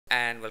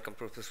And welcome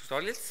to Wordpress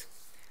tutorials.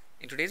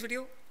 In today's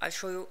video, I'll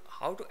show you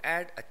how to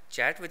add a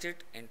chat widget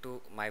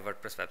into my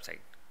WordPress website.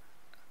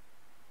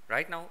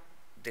 Right now,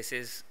 this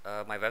is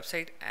my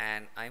website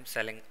and I'm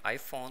selling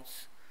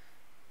iPhones,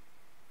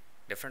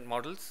 different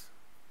models.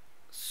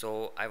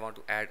 So I want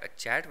to add a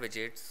chat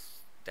widget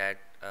that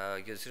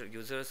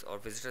users or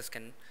visitors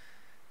can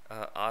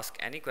ask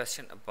any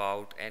question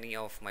about any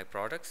of my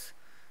products.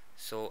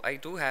 So I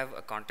do have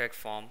a contact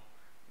form,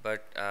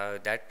 but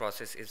that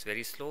process is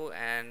very slow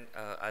and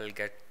I'll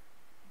get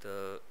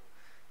the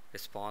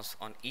response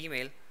on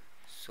email.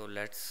 So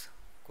let's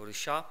go to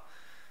shop.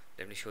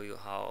 Let me show you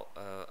how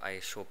I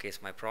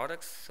showcase my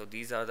products. So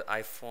these are the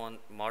iPhone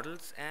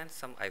models and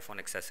some iPhone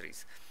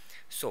accessories.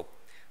 So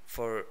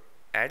for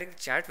adding the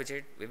chat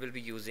widget, we will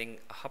be using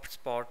a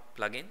HubSpot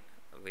plugin,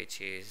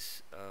 which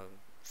is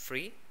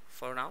free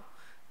for now,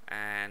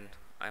 and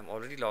I'm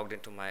already logged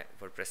into my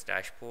WordPress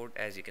dashboard,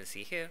 as you can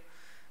see here.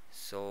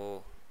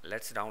 So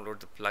let's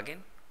download the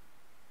plugin,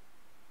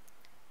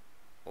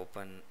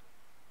 open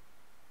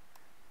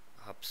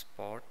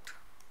HubSpot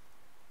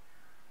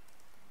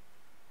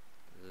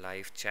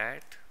live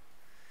chat,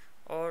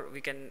 or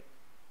we can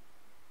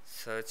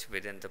search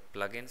within the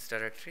plugins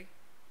directory,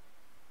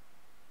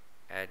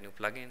 add new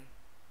plugin,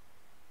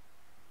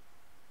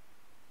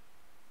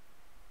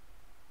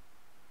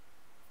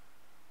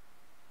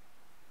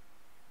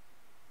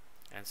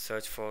 and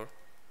search for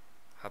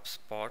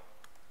HubSpot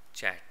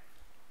chat.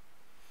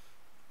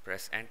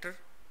 Press enter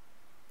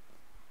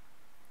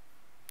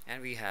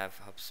and we have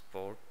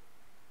HubSpot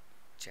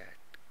chat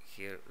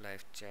here.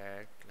 Live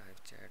chat,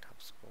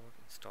 HubSpot,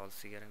 install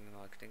CRM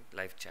marketing,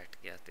 live chat.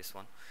 Yeah, this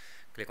one.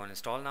 Click on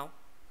install now.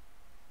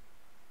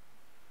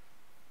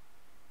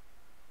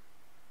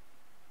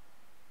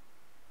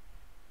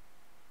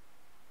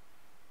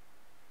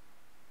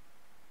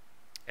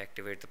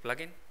 Activate the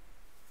plugin.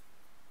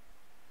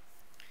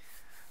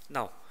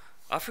 Now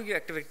after you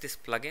activate this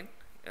plugin,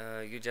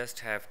 you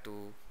just have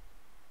to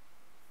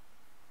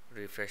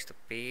refresh the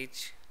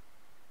page.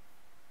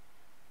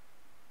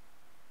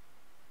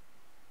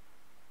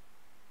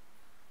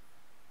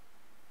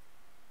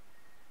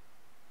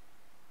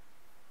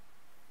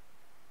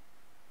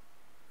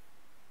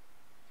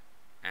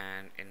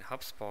 And in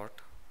HubSpot,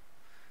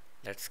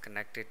 let's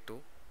connect it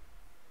to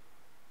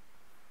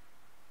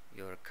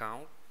your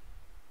account.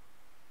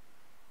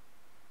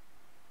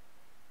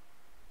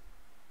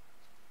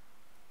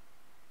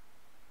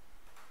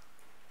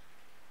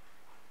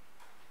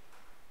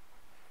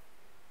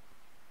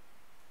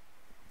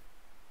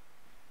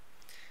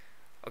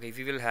 Okay,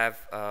 we will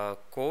have a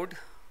code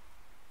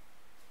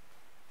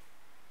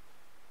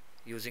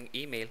using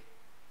email.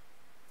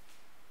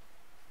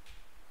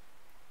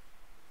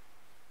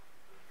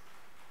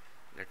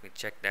 Let me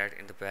check that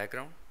in the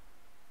background.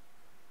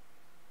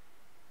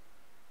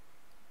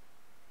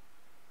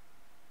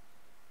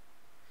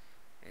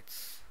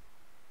 It's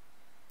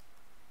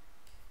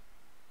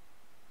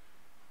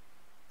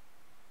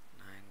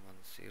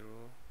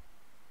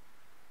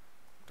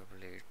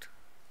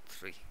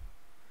 910883.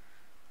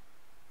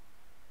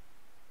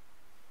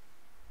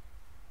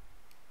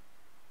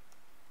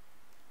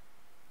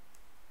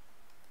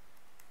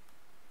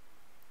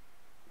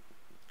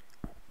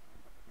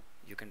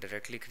 You can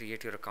directly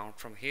create your account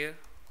from here.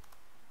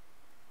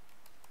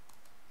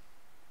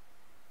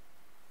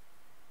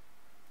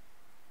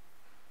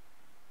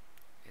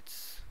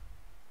 It's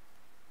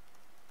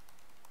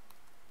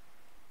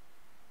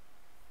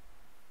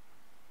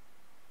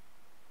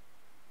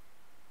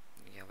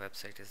your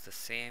website is the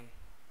same.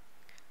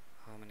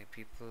 How many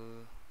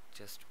people?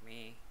 Just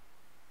me.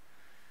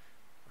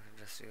 What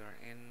industry you are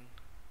in?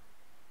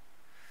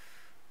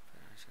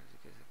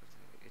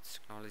 It's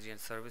technology and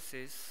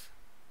services.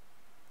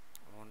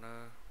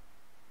 Owner,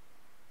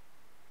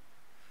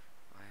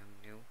 I am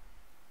new.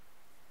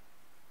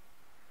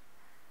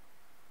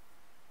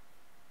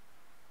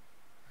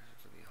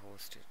 To be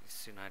hosted,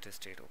 it's United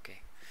States.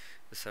 Okay,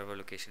 the server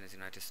location is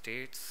United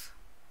States.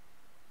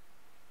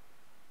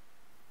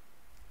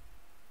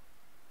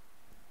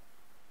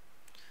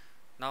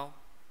 Now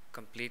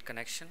complete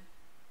connection.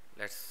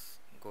 Let's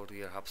go to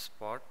your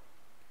HubSpot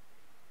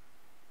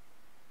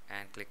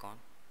and click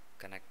on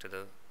connect to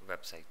the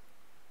website.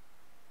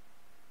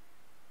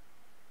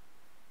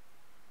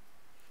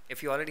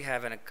 If you already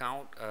have an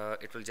account,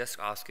 it will just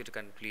ask you to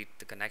complete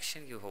the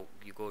connection. You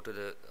go to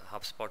the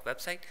HubSpot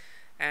website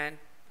and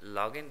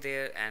log in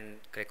there and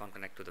click on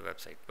connect to the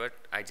website. But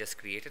I just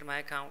created my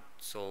account,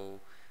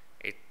 so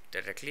it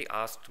directly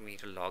asked me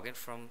to log in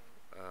from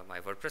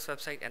my WordPress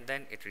website, and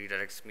then it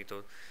redirects me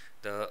to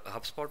the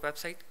HubSpot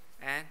website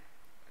and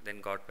then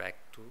got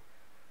back to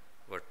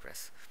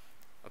WordPress.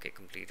 Okay,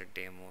 completed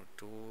demo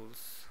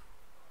tools,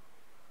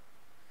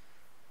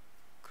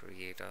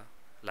 create a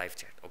live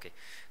chat. Okay,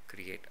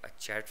 create a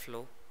chat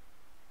flow.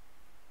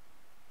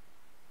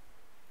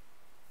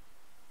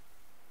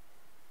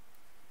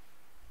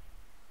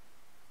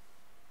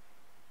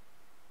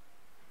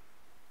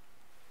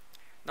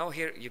 Now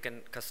here you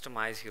can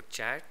customize your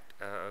chat.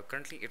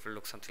 Currently it will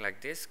look something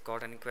like this.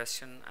 Got any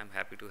question? I'm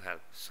happy to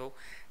help. So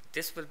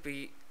this will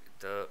be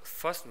the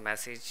first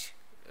message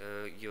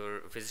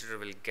your visitor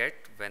will get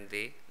when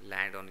they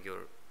land on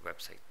your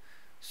website.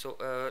 So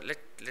let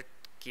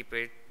keep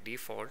it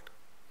default.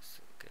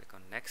 So click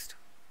on next,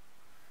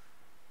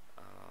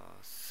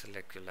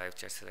 select your live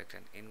chat, select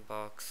an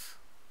inbox,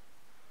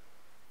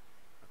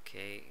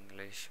 okay,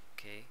 English,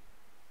 okay.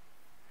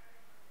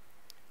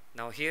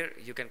 Now here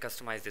you can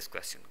customize this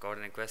question, got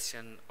any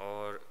question,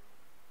 or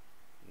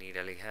need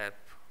any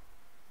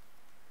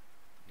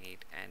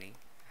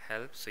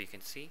help, so you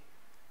can see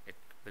it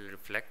will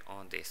reflect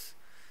on this.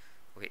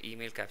 Okay,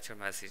 email capture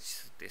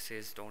message, this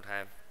is don't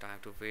have time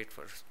to wait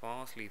for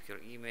response, leave your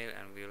email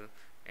and we'll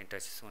in touch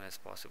as soon as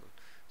possible.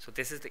 So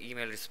this is the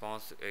email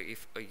response.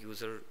 If a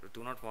user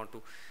do not want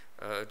to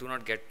do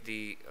not get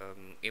the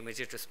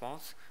immediate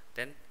response,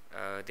 then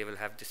they will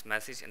have this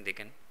message and they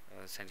can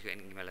send you an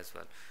email as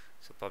well.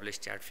 So publish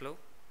chat flow,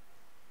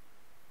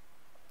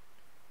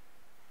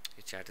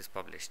 your chat is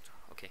published.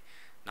 Okay,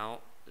 now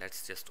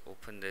let's just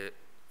open the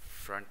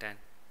front end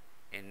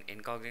in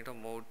incognito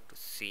mode to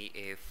see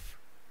if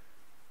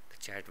the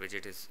chat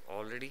widget is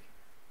already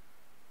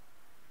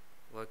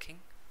working.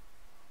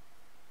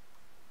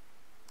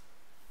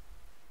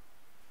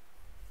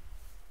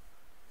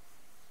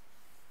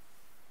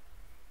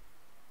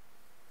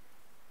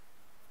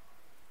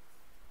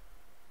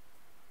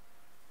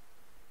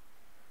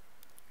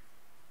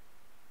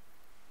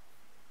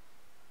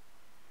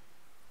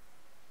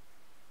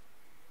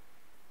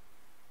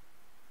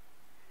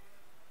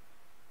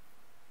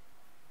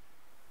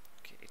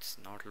 Okay, it's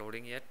not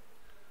loading yet.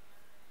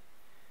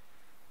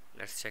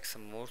 Let's check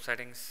some more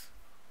settings.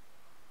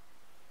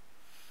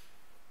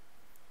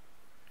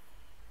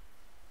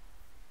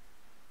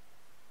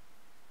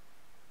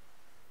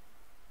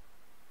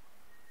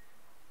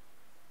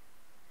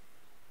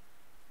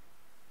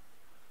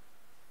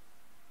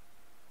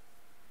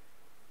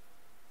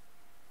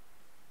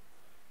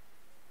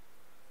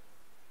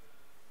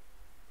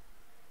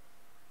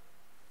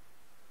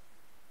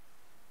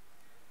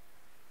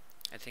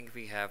 I think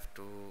we have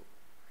to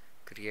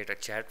create a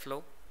chat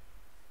flow.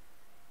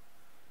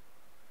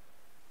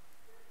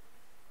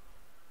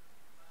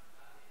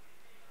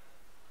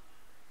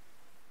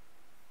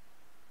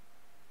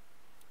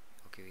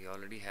 Okay, we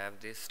already have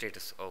this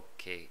status.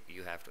 Okay,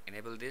 you have to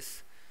enable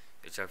this.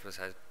 Your chat flow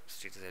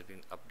status has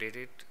been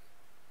updated.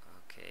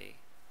 Okay,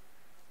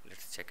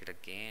 let's check it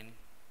again.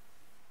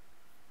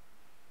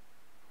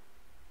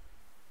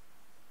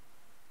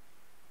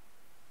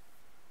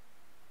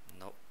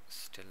 No,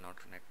 still not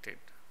connected.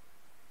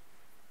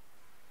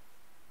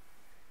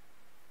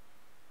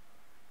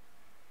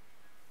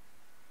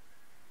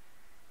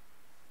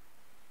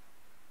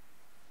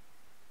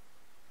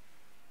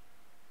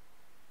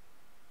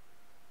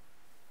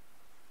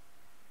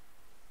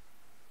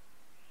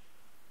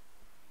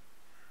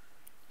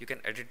 You can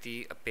edit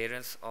the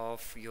appearance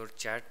of your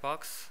chat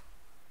box.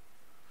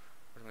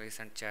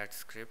 Recent chat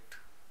script.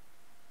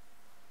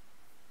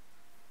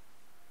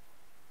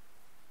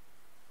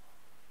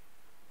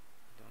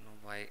 Don't know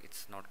why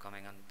it's not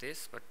coming on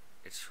this, but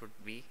it should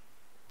be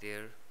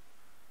there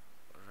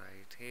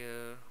right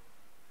here.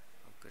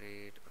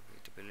 Upgrade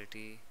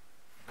availability.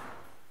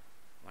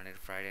 Monday to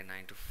Friday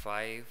 9 to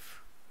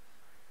 5.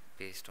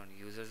 Based on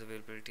users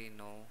availability,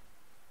 no.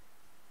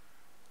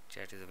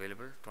 Chat is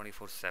available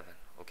 24/7.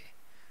 Okay.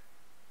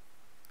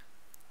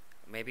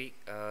 Maybe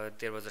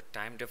there was a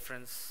time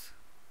difference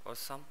or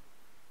some.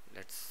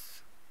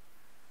 Let's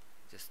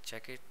just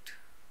check it.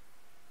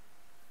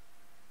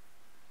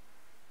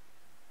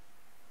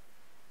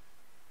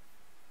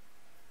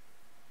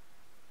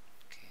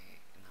 Okay,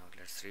 now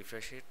let's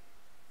refresh it.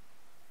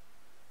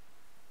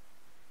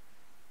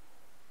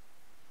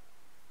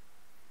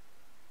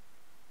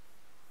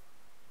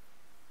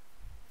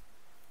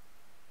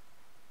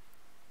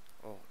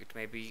 Oh, it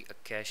may be a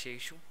cache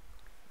issue.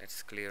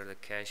 Let's clear the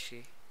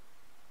cache.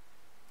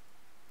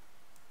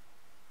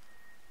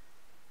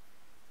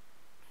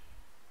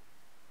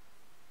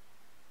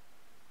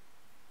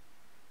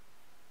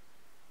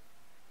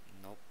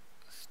 Nope,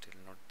 still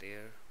not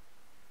there.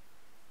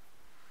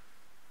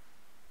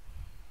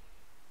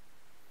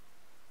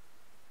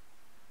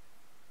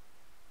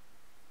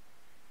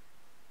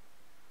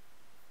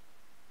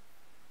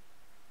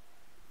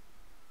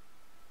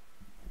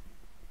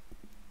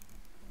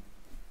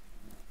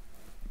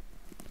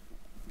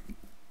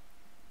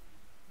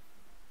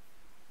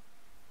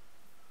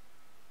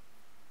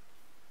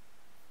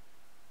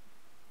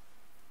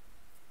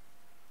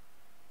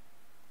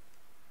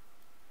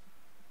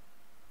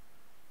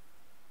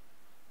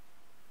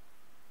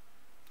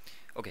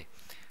 Okay,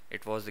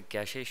 it was the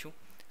cache issue.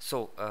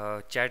 So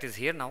chat is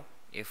here now.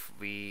 If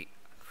we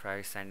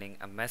try sending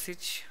a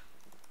message,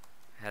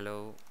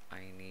 hello,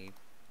 I need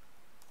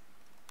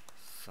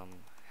some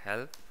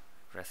help,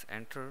 press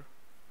enter,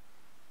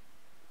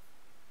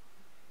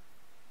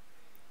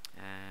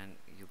 and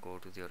you go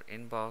to your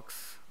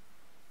inbox.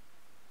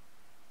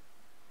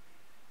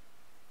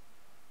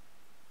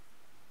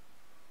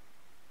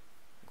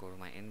 Go to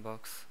my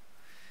inbox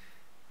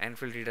and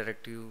it will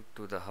redirect you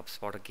to the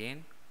HubSpot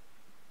again.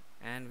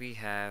 and we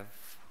have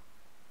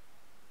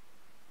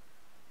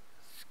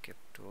skip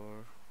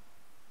tour.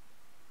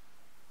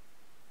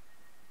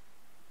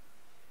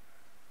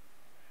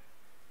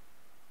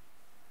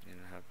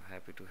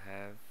 Happy to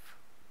have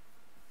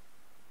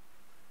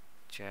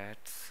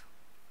chats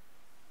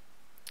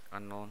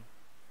unknown.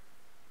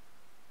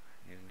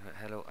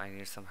 Hello, I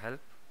need some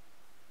help.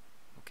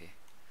 Okay.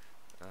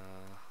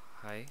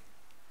 Hi,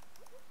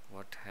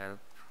 what help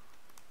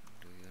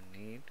do you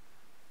need?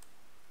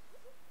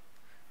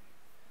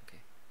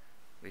 Okay,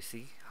 we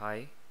see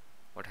hi,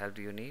 what help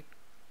do you need?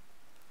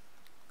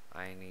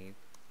 I need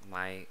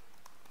my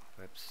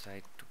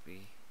website to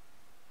be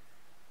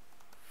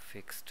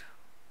fixed.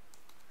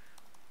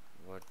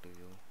 What do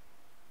you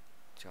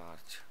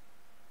charge?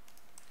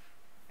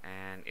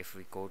 And if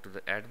we go to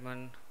the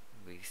admin,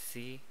 we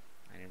see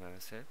I need my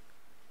website,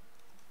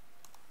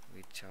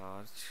 we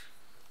charge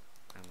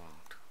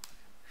amount,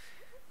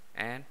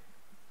 and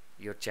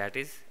your chat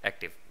is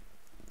active.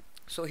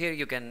 So here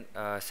you can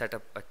set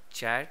up a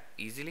chat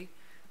easily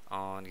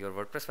on your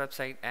WordPress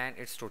website, and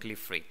it's totally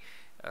free.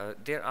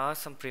 There are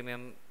some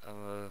premium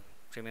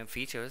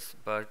features,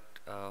 but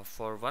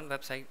for one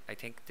website I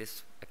think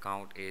this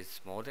account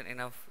is more than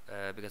enough,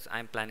 because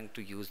I'm planning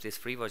to use this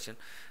free version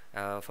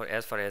for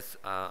as far as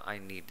I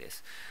need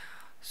this.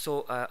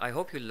 So I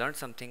hope you learned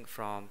something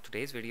from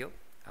today's video.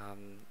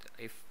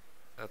 If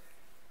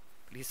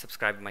please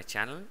subscribe to my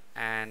channel,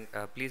 and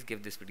please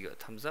give this video a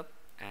thumbs up,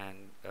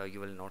 and you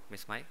will not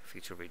miss my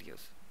future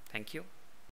videos. Thank you.